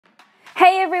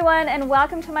Hey everyone, and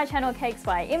welcome to my channel Cakes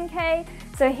by MK.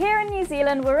 So here in New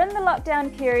Zealand we're in the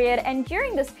lockdown period, and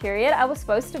during this period I was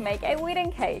supposed to make a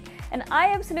wedding cake, and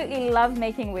I absolutely love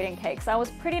making wedding cakes. I was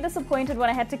pretty disappointed when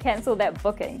I had to cancel that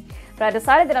booking, but I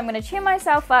decided that I'm going to cheer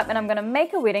myself up and I'm going to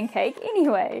make a wedding cake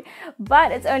anyway.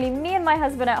 But it's only me and my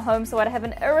husband at home, so I'd have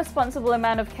an irresponsible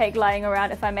amount of cake lying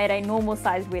around if I made a normal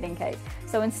sized wedding cake.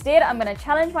 So instead I'm going to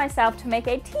challenge myself to make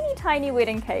a teeny tiny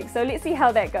wedding cake, so let's see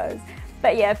how that goes.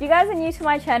 But yeah, if you guys are new to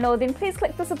my channel, then please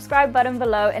click the subscribe button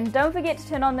below and don't forget to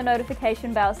turn on the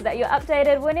notification bell so that you're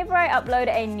updated whenever I upload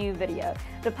a new video.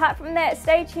 But apart from that,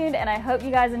 stay tuned and I hope you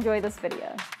guys enjoy this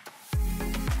video.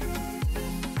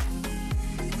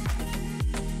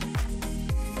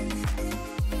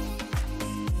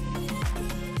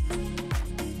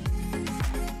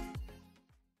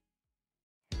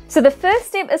 So the first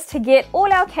step is to get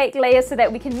all our cake layers so that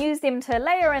we can use them to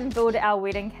layer and build our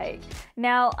wedding cake.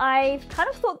 Now, I've kind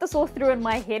of thought this all through in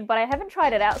my head, but I haven't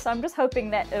tried it out, so I'm just hoping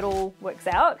that it all works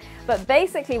out. But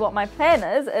basically what my plan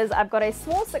is I've got a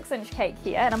small 6-inch cake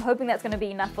here, and I'm hoping that's going to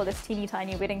be enough for this teeny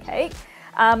tiny wedding cake.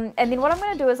 And then what I'm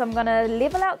going to do is I'm going to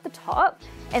level out the top,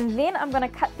 and then I'm going to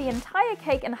cut the entire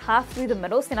cake in half through the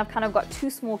middle, so then I've kind of got two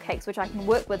small cakes which I can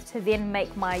work with to then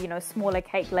make my, smaller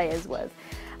cake layers with.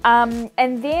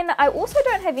 And then I also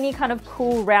don't have any kind of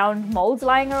cool round molds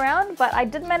lying around, but I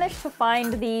did manage to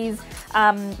find these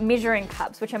measuring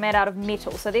cups which are made out of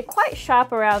metal, so they're quite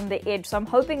sharp around the edge, so I'm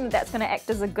hoping that that's going to act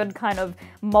as a good kind of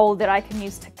mold that I can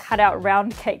use to cut out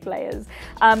round cake layers.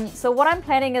 So what I'm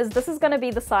planning is this is going to be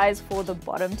the size for the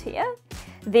bottom tier.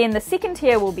 Then the second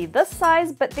tier will be this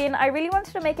size, but then I really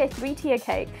wanted to make a 3-tier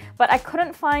cake, but I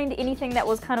couldn't find anything that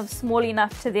was kind of small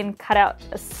enough to then cut out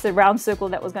a round circle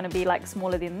that was going to be like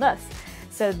smaller than this.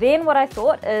 So then what I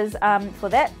thought is for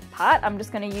that part I'm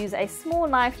just going to use a small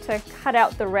knife to cut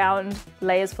out the round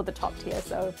layers for the top tier.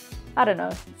 So I don't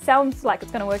know, sounds like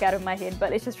it's going to work out in my head, but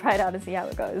let's just try it out and see how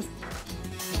it goes.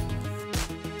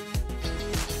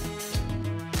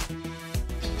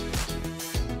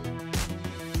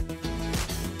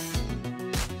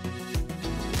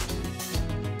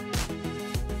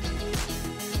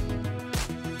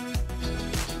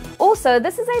 Also,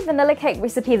 this is a vanilla cake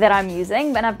recipe that I'm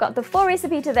using, and I've got the full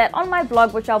recipe to that on my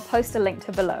blog, which I'll post a link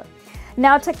to below.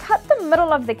 Now, to cut the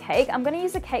middle of the cake, I'm going to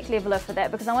use a cake leveler for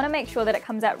that because I want to make sure that it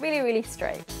comes out really, really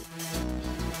straight.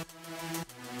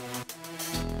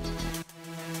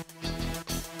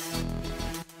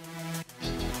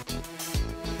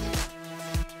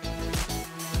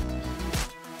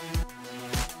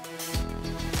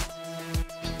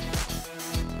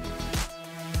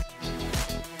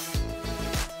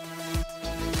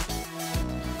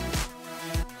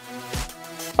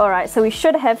 Alright, so we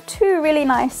should have two really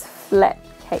nice flat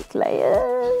cake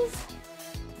layers.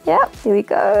 Yep, there we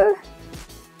go.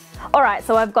 Alright,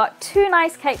 so I've got two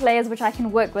nice cake layers which I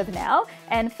can work with now.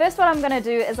 And first what I'm going to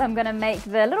do is I'm going to make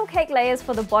the little cake layers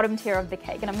for the bottom tier of the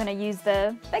cake, and I'm going to use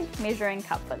the big measuring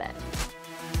cup for that.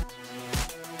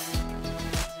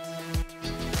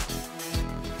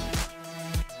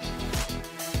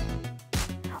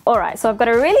 Alright, so I've got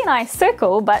a really nice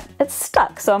circle, but it's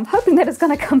stuck, so I'm hoping that it's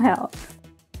going to come out.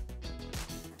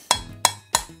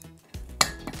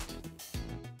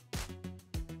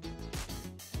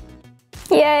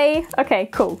 Yay! Okay,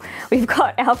 cool. We've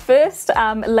got our first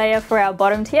layer for our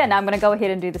bottom tier. Now I'm going to go ahead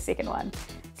and do the second one.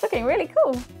 It's looking really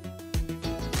cool.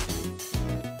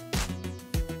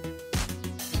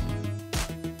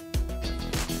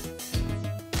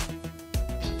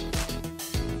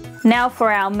 Now for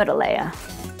our middle layer.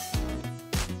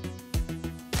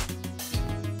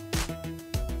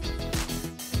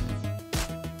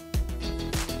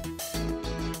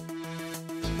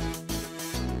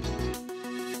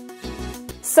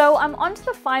 So I'm on to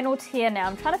the final tier now.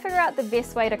 I'm trying to figure out the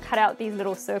best way to cut out these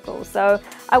little circles. So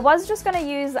I was just going to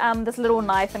use this little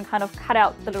knife and kind of cut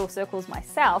out the little circles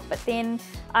myself, but then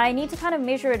I need to kind of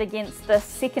measure it against the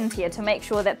second tier to make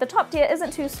sure that the top tier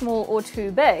isn't too small or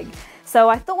too big. So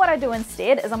I thought what I'd do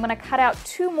instead is I'm going to cut out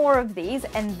two more of these,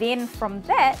 and then from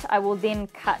that I will then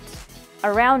cut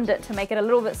around it to make it a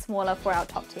little bit smaller for our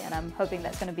top tier, and I'm hoping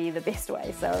that's going to be the best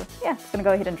way. So yeah, I'm going to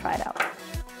go ahead and try it out.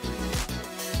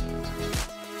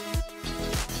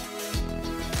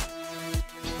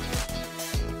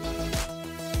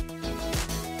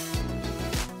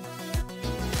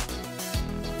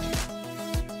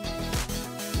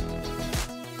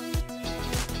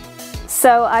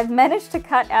 So I've managed to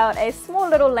cut out a small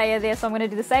little layer there, so I'm going to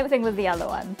do the same thing with the other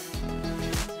one.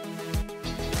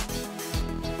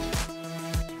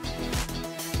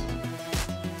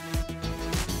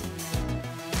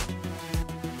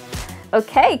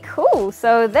 Okay, cool.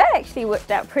 So that actually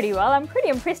worked out pretty well. I'm pretty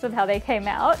impressed with how they came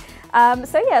out.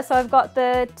 So I've got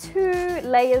the 2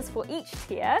 layers for each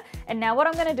tier. And now what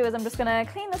I'm gonna do is I'm just gonna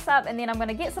clean this up and then I'm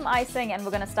gonna get some icing and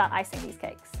we're gonna start icing these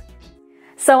cakes.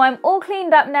 So I'm all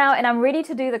cleaned up now and I'm ready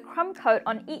to do the crumb coat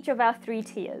on each of our 3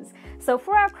 tiers. So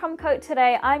for our crumb coat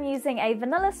today, I'm using a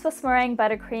vanilla Swiss meringue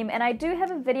buttercream, and I do have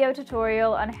a video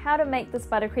tutorial on how to make this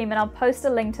buttercream and I'll post a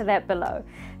link to that below.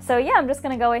 So yeah, I'm just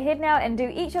gonna go ahead now and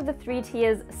do each of the 3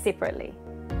 tiers separately.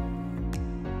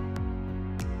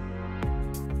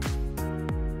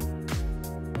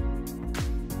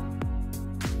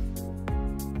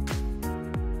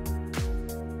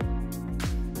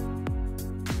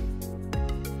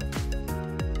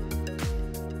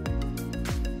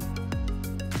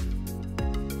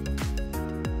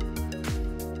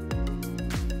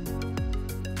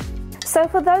 So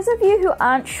for those of you who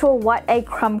aren't sure what a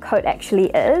crumb coat actually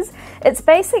is, it's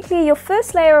basically your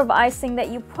first layer of icing that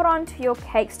you put onto your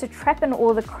cakes to trap in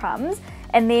all the crumbs,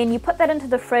 and then you put that into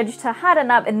the fridge to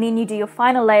harden up, and then you do your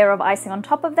final layer of icing on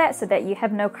top of that so that you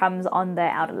have no crumbs on the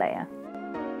outer layer.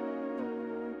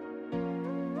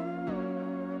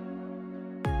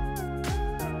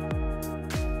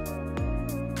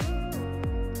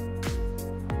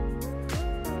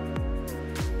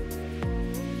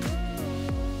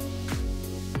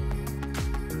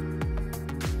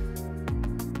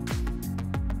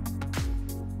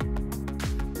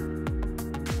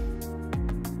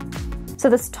 So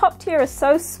this top tier is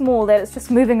so small that it's just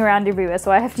moving around everywhere,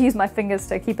 so I have to use my fingers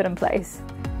to keep it in place.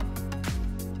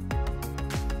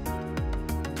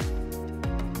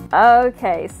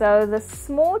 Okay, so the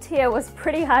small tier was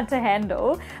pretty hard to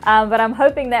handle, but I'm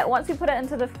hoping that once we put it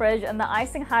into the fridge and the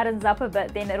icing hardens up a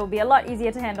bit, then it'll be a lot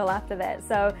easier to handle after that.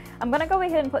 So I'm gonna go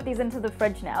ahead and put these into the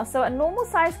fridge now. So a normal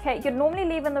size cake you'd normally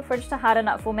leave in the fridge to harden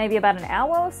up for maybe about an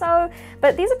hour or so,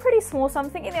 but these are pretty small, so I'm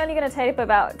thinking they're only gonna take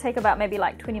about maybe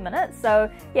like 20 minutes. So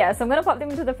yeah, so I'm gonna pop them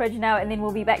into the fridge now and then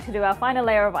we'll be back to do our final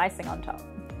layer of icing on top.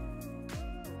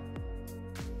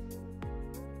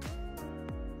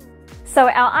 So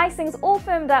our icing's all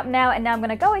firmed up now, and now I'm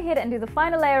going to go ahead and do the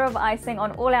final layer of icing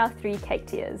on all our 3 cake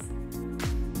tiers.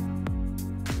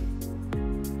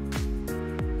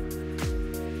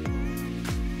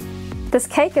 This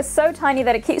cake is so tiny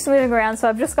that it keeps moving around, so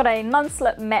I've just got a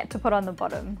non-slip mat to put on the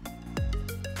bottom.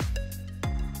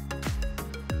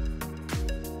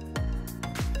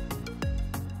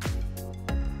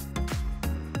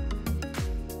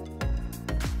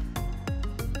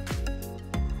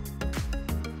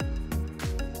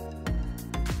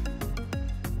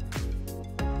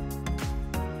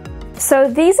 So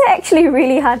these are actually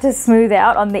really hard to smooth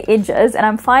out on the edges, and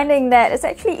I'm finding that it's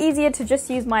actually easier to just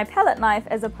use my palette knife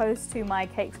as opposed to my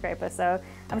cake scraper. So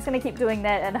I'm just going to keep doing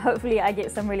that and hopefully I get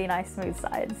some really nice smooth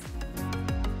sides.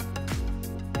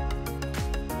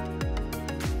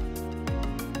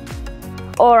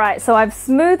 Alright, so I've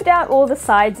smoothed out all the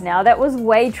sides now. That was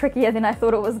way trickier than I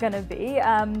thought it was going to be.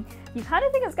 You kind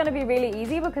of think it's going to be really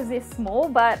easy because they're small,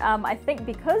 but I think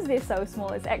because they're so small,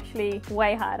 it's actually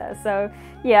way harder. So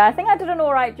yeah, I think I did an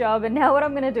alright job, and now what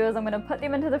I'm going to do is I'm going to put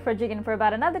them into the fridge again for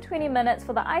about another 20 minutes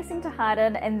for the icing to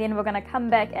harden, and then we're going to come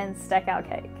back and stack our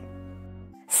cake.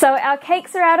 So our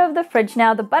cakes are out of the fridge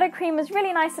now. The buttercream is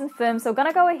really nice and firm, so we're going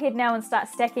to go ahead now and start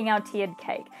stacking our tiered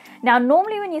cake. Now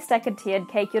normally when you stack a tiered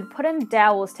cake, you'd put in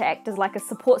dowels to act as like a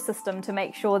support system to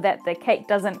make sure that the cake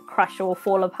doesn't crush or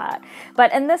fall apart.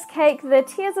 But in this cake, the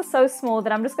tiers are so small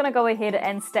that I'm just going to go ahead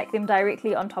and stack them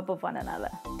directly on top of one another.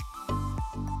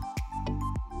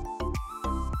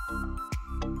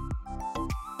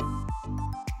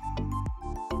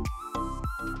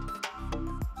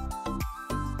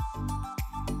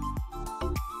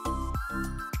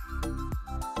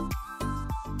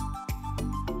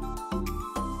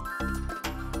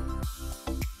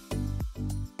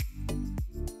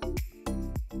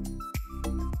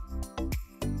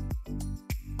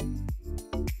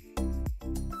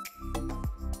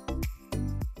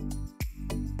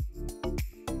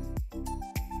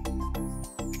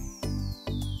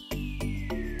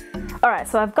 Alright,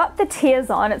 so I've got the tiers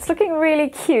on. It's looking really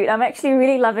cute. I'm actually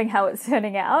really loving how it's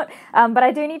turning out. But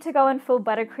I do need to go and fill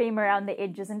buttercream around the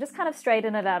edges and just kind of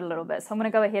straighten it out a little bit. So I'm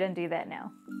going to go ahead and do that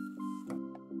now.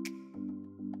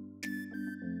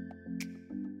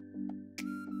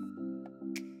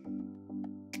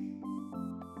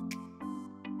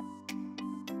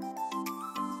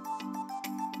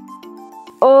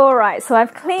 Alright, so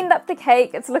I've cleaned up the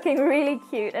cake, it's looking really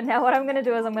cute, and now what I'm going to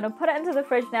do is I'm going to put it into the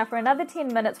fridge now for another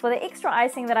 10 minutes for the extra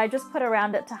icing that I just put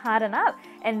around it to harden up,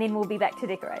 and then we'll be back to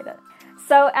decorate it.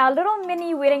 So our little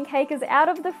mini wedding cake is out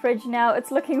of the fridge now.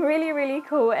 It's looking really, really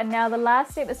cool. And now the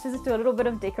last step is to just do a little bit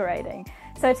of decorating.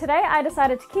 So today I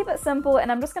decided to keep it simple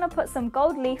and I'm just going to put some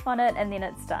gold leaf on it and then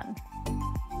it's done.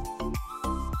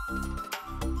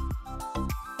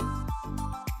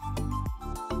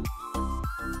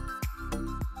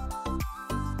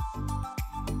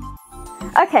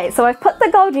 Okay, so I've put the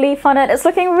gold leaf on it. It's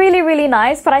looking really, really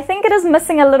nice, but I think it is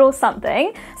missing a little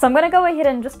something. So I'm going to go ahead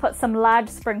and just put some large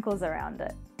sprinkles around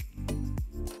it.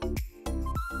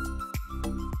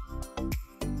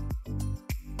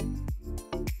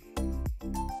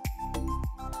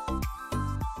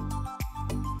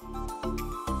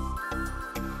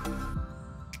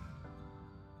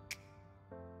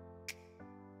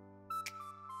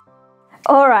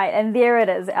 Alright, and there it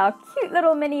is. Our cute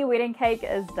little mini wedding cake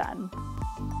is done.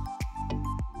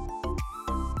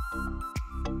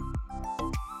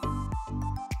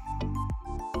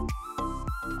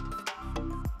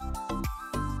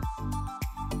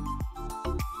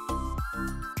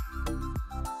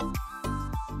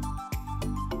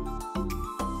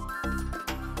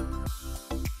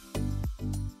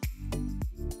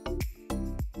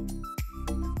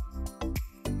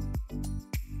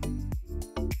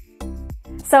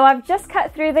 So I've just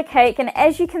cut through the cake and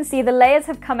as you can see the layers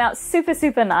have come out super,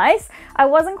 super nice. I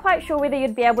wasn't quite sure whether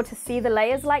you'd be able to see the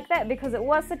layers like that because it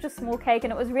was such a small cake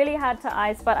and it was really hard to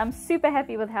ice, but I'm super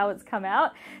happy with how it's come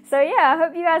out. So yeah, I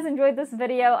hope you guys enjoyed this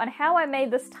video on how I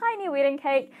made this tiny wedding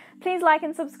cake. Please like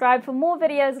and subscribe for more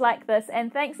videos like this,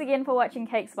 and thanks again for watching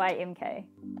Cakes by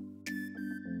MK.